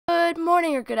Good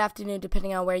morning or good afternoon,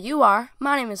 depending on where you are.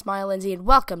 My name is Maya Lindsay, and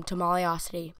welcome to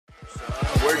Mollyocity.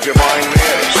 Where'd you find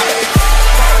this?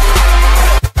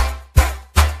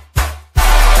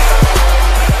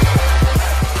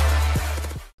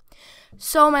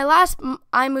 So my last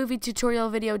iMovie tutorial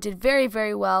video did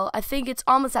very well. I think it's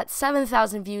almost at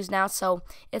 7,000 views now, so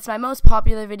it's my most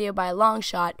popular video by a long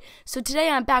shot. So today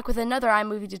I'm back with another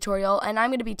iMovie tutorial, and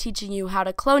I'm going to be teaching you how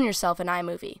to clone yourself in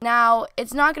iMovie. Now,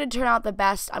 it's not going to turn out the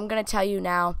best, I'm going to tell you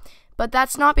now, but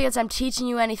that's not because I'm teaching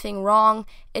you anything wrong.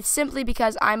 It's simply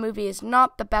because iMovie is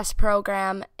not the best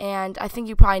program, and I think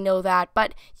you probably know that,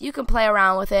 but you can play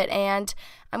around with it, and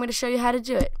I'm going to show you how to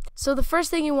do it. So the first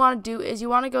thing you want to do is you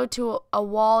want to go to a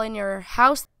wall in your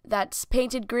house that's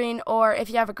painted green, or if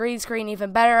you have a green screen,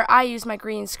 even better. I use my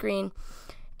green screen.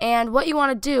 And what you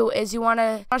want to do is you want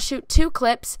to shoot two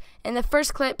clips. In the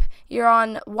first clip, you're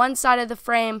on one side of the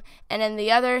frame, and in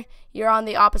the other, you're on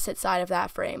the opposite side of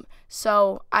that frame.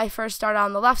 So I first started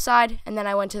on the left side, and then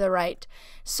I went to the right.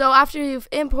 So after you've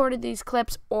imported these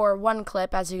clips, or one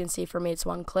clip, as you can see for me it's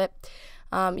one clip,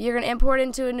 you're going to import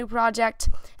into a new project,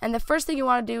 and the first thing you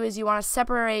want to do is you want to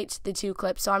separate the two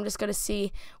clips. So I'm just going to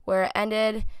see where it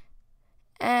ended,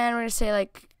 and we're going to say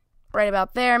like right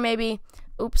about there maybe.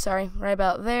 Oops, sorry, right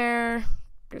about there.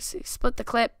 Split the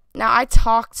clip. Now I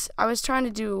was trying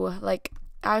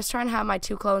to have my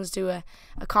two clones do a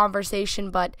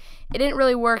conversation, but it didn't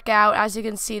really work out. As you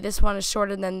can see, this one is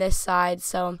shorter than this side,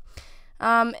 so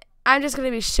I'm just going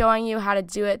to be showing you how to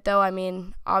do it, though. I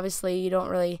mean, obviously you don't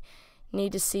really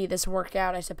need to see this work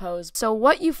out, I suppose. So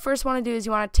what you first want to do is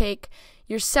you want to take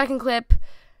your second clip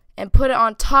and put it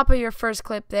on top of your first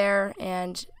clip there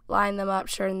and line them up,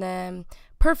 shorten them.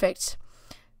 Perfect.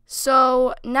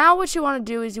 So now what you want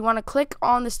to do is you want to click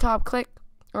on this top clip,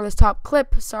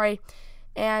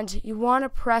 and you want to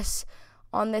press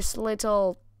on this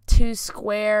little two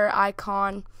square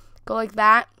icon. Go like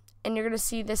that, and you're going to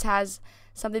see this has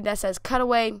something that says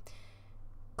cutaway.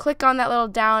 Click on that little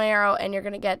down arrow, and you're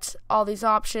going to get all these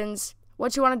options.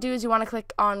 What you want to do is you want to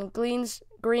click on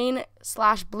green/blue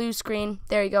screen.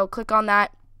 There you go. Click on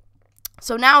that.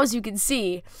 So now, as you can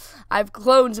see, I've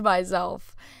cloned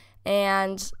myself,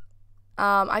 and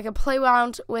I can play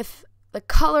around with the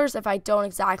colors if I don't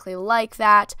exactly like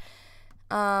that.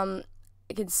 I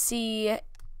can see,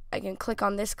 I can click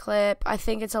on this clip. I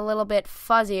think it's a little bit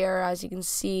fuzzier, as you can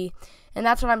see, and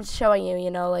that's what I'm showing you. You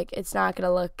know, like it's not going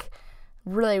to look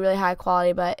really high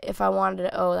quality, but if I wanted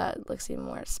to, oh, that looks even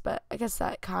worse, but I guess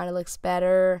that kind of looks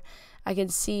better. I can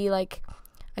see, like,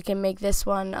 I can make this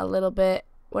one a little bit,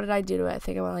 what did I do to it? I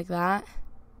think I went like that.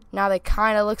 Now they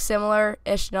kind of look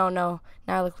similar-ish. No, now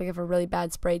I look like I have a really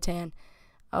bad spray tan.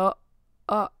 Oh,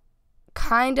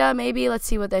 kinda, maybe. Let's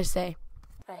see what they say.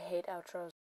 I hate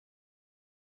outros.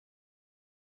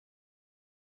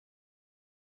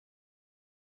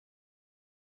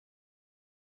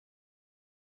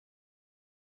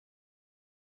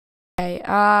 Okay,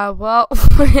 well,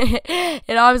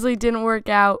 it obviously didn't work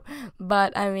out,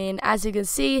 but I mean, as you can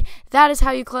see, that is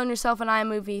how you clone yourself in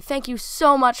iMovie. Thank you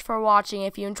so much for watching.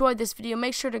 If you enjoyed this video,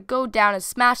 make sure to go down and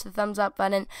smash the thumbs up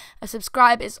button. A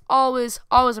subscribe is always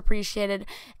appreciated,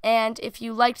 and if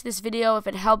you liked this video, if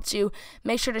it helped you,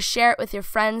 make sure to share it with your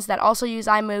friends that also use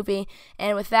iMovie.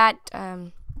 And with that,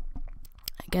 I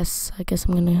guess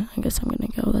I'm gonna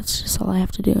go. That's just all I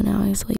have to do now. I sleep.